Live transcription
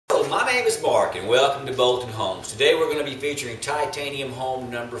my name is Mark and welcome to Bolton Homes. Today we're going to be featuring titanium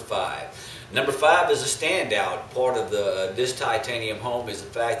home number 5. Number 5 is a standout. Part of this titanium home is the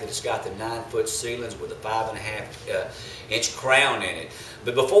fact that it's got the 9-foot ceilings with a 5.5-inch crown in it.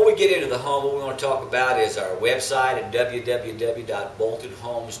 But before we get into the home, what we want to talk about is our website at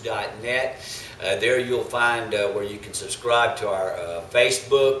www.boltonhomes.net. There you'll find where you can subscribe to our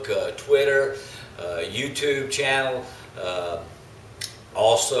Facebook, Twitter, YouTube channel.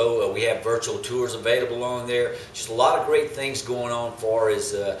 Also, we have virtual tours available on there. Just a lot of great things going on for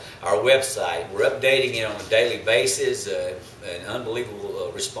us. Our website. We're updating it on a daily basis. An unbelievable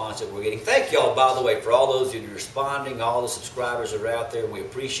response that we're getting. Thank y'all, by the way, for all those of you responding. All the subscribers are out there. We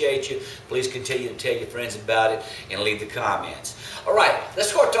appreciate you. Please continue to tell your friends about it and leave the comments. All right,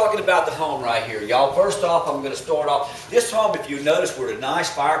 let's start talking about the home right here, y'all. First off, I'm going to start off. This home, if you notice, we're at a nice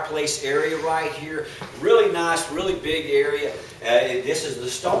fireplace area right here. Really nice, really big area. This is the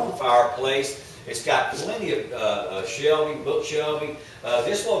stone fireplace. It's got plenty of shelving, book shelving.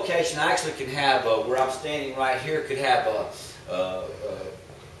 This location actually can have, where I'm standing right here, could have a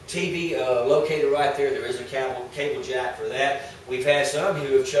TV located right there. There is a cable jack for that. We've had some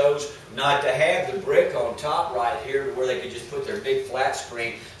who have chose not to have the brick on top right here where they could just put their big flat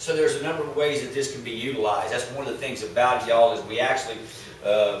screen. So there's a number of ways that this can be utilized. That's one of the things about it, y'all, is we actually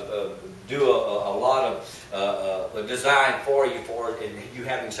do a lot of design for you and you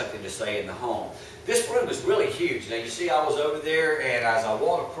having something to say in the home. This room is really huge. Now you see I was over there, and as I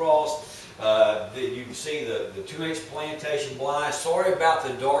walk across, you can see the 2-inch plantation blinds. Sorry about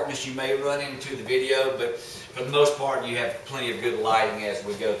the darkness you may run into the video, but for the most part you have plenty of good lighting as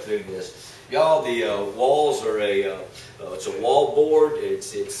we go through this. Y'all, the walls are it's a wall board.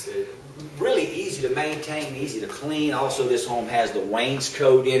 It's really easy to maintain, easy to clean. Also, this home has the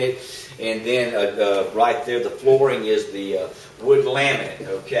wainscot in it, and then right there, the flooring is the wood laminate.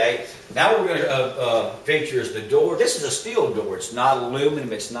 Okay. Now we're going to feature is the door. This is a steel door. It's not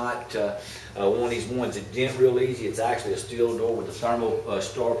aluminum. It's not one of these ones that dent real easy. It's actually a steel door with a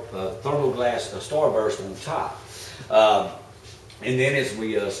thermoglass starburst on top. And then as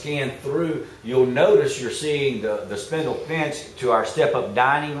we scan through, you'll notice you're seeing the spindle fence to our step-up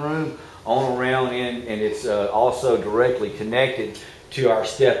dining room on around in, and it's also directly connected to our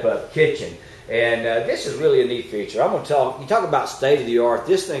step-up kitchen. And this is really a neat feature. I'm going to you talk about state-of-the-art.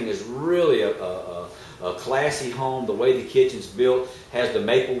 This thing is really a classy home. The way the kitchen's built has the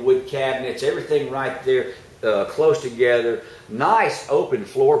maple wood cabinets, everything right there. Close together, nice open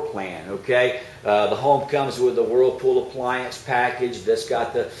floor plan. Okay, the home comes with a Whirlpool appliance package that's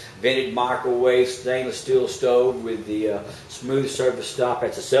got the vented microwave, stainless steel stove with the smooth surface stop.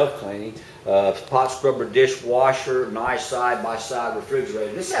 That's a self-cleaning pot scrubber, dishwasher, nice side-by-side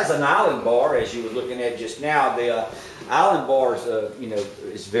refrigerator. This has an island bar, as you were looking at just now. The island bar is,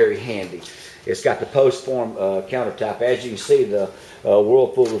 is very handy. It's got the post-form countertop. As you can see, the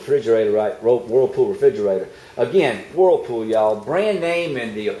Whirlpool refrigerator, Whirlpool refrigerator. Again, Whirlpool, y'all, brand name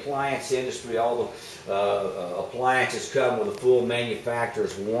in the appliance industry. All the appliances come with a full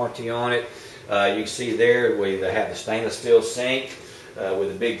manufacturer's warranty on it. You can see there we have the stainless steel sink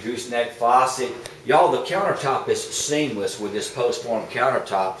with a big gooseneck faucet. Y'all, the countertop is seamless with this post-form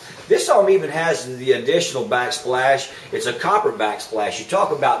countertop. This home even has the additional backsplash. it's a copper backsplash. You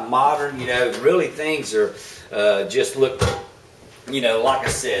talk about modern, really things are just look, like I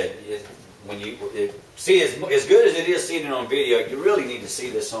said, when you see as good as it is seeing it on video, you really need to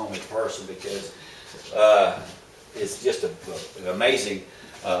see this home in person because it's just an amazing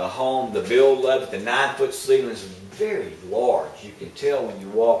home. The build of it, the 9-foot ceiling is very large. You can tell when you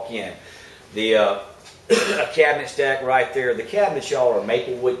walk in. The cabinet stack right there. The cabinets, y'all, are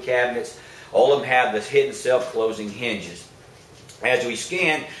maple wood cabinets. All of them have this hidden self-closing hinges. As we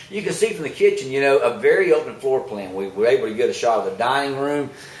scan, you can see from the kitchen, a very open floor plan. We were able to get a shot of the dining room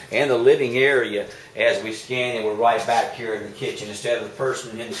and the living area as we scan, and we're right back here in the kitchen. Instead of the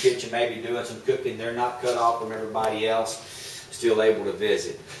person in the kitchen maybe doing some cooking, they're not cut off from everybody else, still able to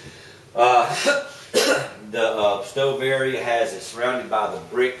visit. The stove area it's surrounded by the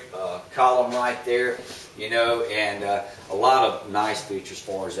brick column right there, and a lot of nice features as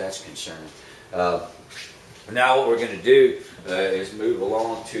far as that's concerned. Now what we're going to do is move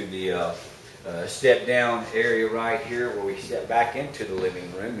along to the step down area right here where we step back into the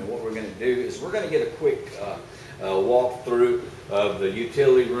living room. And what we're going to do is we're going to get a quick walk through of the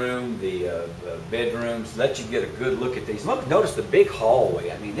utility room, the bedrooms, let you get a good look at these. Look, notice the big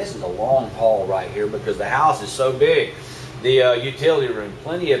hallway. I mean, this is a long hall right here because the house is so big. The utility room,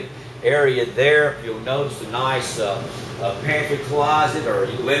 plenty of area there. You'll notice a nice pantry closet or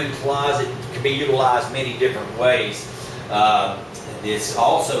linen closet. It can be utilized many different ways. It's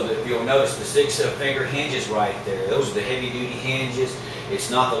also, that you'll notice the 6-finger hinges right there. Those are the heavy-duty hinges. It's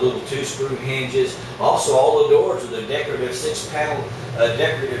not the little 2-screw hinges. Also, all the doors are the decorative 6-panel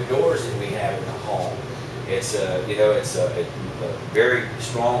decorative doors that we have in the home. It's it's very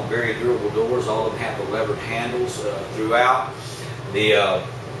strong, very durable doors. All of them have the levered handles throughout.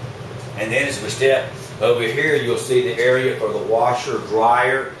 And then as we step over here, you'll see the area for the washer,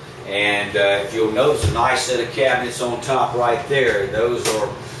 dryer, and if you'll notice a nice set of cabinets on top right there. Those are,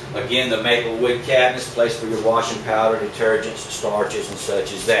 again, the maple wood cabinets, placed for your washing powder, detergents, starches, and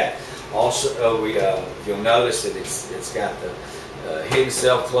such as that. Also, you'll notice that it's got the hidden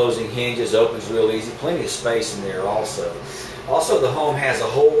self-closing hinges, opens real easy, plenty of space in there also. Also, the home has a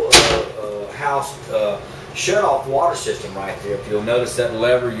whole house shut-off water system right there. If you'll notice that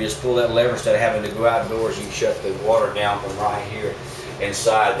lever, you just pull that lever instead of having to go outdoors. You can shut the water down from right here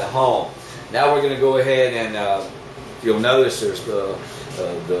inside the home. Now we're going to go ahead and if you'll notice there's the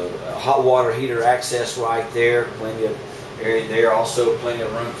hot water heater access right there. Plenty of area there. Also plenty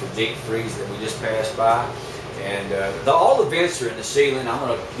of room for deep freeze that we just passed by. And all the vents are in the ceiling. I'm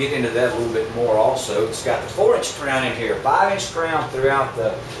going to get into that a little bit more also. It's got the 4-inch crown in here, 5-inch crown throughout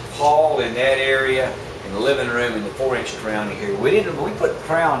the hall in that area, in the living room, and the 4-inch crown in here. We put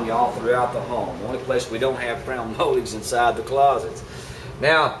crown, y'all, throughout the home. The only place we don't have crown moldings inside the closets.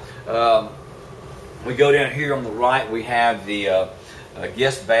 Now, we go down here on the right, we have the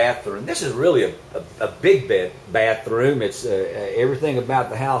guest bathroom. This is really a big bathroom. It's everything about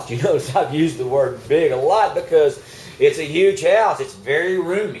the house. You notice I've used the word big a lot because it's a huge house. It's very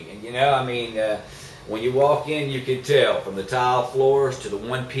roomy. And I mean, when you walk in, you can tell from the tile floors to the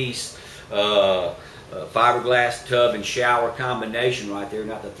one-piece fiberglass tub and shower combination right there,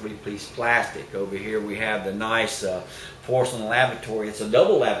 not the 3-piece plastic. Over here we have the nice porcelain lavatory. It's a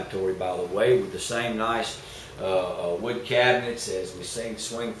double lavatory, by the way, with the same nice wood cabinets. As we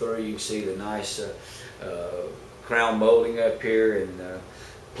swing through, you can see the nice crown molding up here, and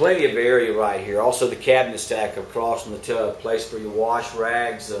plenty of area right here. Also the cabinet stack across from the tub, place for your wash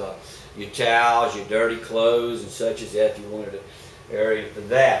rags, your towels, your dirty clothes, and such as that if you wanted an area for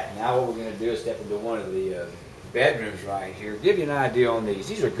that. Now what we're going to do is step into one of the bedrooms right here. Give you an idea on these.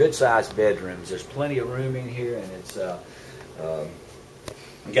 These are good sized bedrooms. There's plenty of room in here, and it's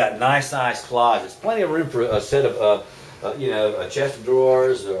got nice sized closets. Plenty of room for a set of a chest of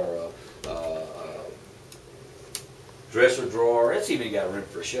drawers or a dresser drawer. It's even got room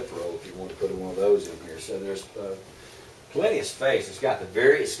for a chef roll if you want to put one of those in here. So there's plenty of space. It's got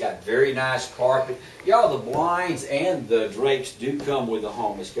very nice carpet. Y'all, the blinds and the drapes do come with the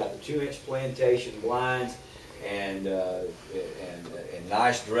home. It's got the 2-inch plantation blinds and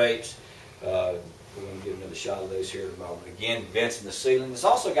nice drapes. We're going to get another shot of those here in a moment. Again, vents in the ceiling. It's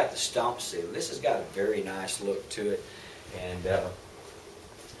also got the stump ceiling. This has got a very nice look to it. And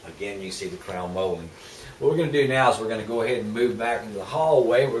again, you can see the crown molding. What we're going to do now is we're going to go ahead and move back into the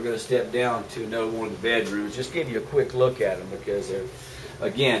hallway. We're going to step down to another one of the bedrooms. Just give you a quick look at them because they're,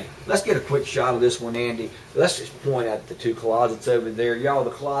 again, let's get a quick shot of this one, Andy. Let's just point at the 2 closets over there. Y'all,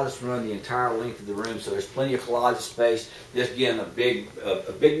 the closets run the entire length of the room, so there's plenty of closet space. Just again, a big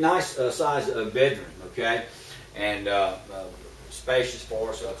nice size bedroom, okay? And spacious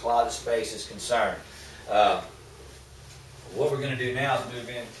for us, closet space is concerned. What we're going to do now is move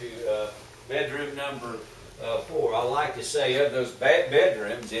into bedroom number 4. I like to say of those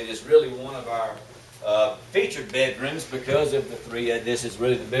bedrooms, it is really one of our featured bedrooms because of the 3. This is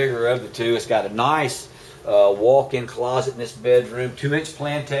really the bigger of the 2. It's got a nice walk-in closet in this bedroom, 2-inch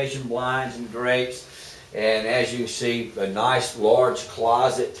plantation blinds and drapes, and as you can see, a nice large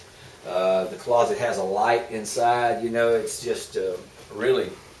closet. The closet has a light inside. It's just really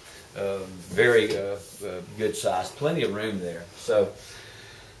very good size. Plenty of room there. So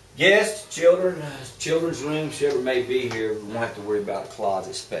guests, children, children's rooms, whoever may be here, won't have to worry about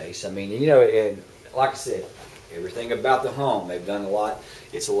closet space. I mean, and like I said, everything about the home, they've done a lot.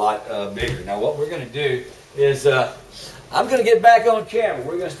 It's a lot bigger. Now what we're going to do is I'm going to get back on camera.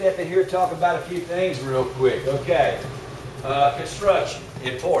 We're going to step in here and talk about a few things real quick. Okay. Construction,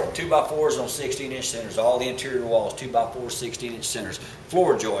 important. 2x4s on 16-inch centers. All the interior walls, 2x4, 16-inch centers.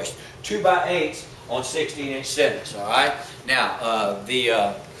 Floor joist, 2x8s on 16-inch centers. All right. Now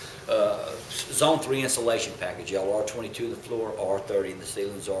the Zone 3 insulation package. Y'all, R22 the floor, R30 in the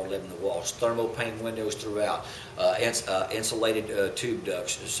ceilings, R11 the walls. Thermopane windows throughout. Insulated tube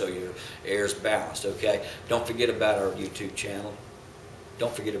ducts so your air is balanced. Okay. Don't forget about our YouTube channel.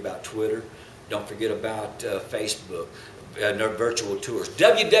 Don't forget about Twitter. Don't forget about Facebook. Virtual tours.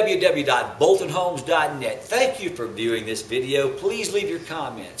 www.boltonhomes.net. Thank you for viewing this video. Please leave your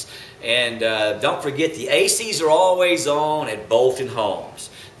comments. And don't forget, the ACs are always on at Bolton Homes.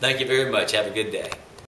 Thank you very much. Have a good day.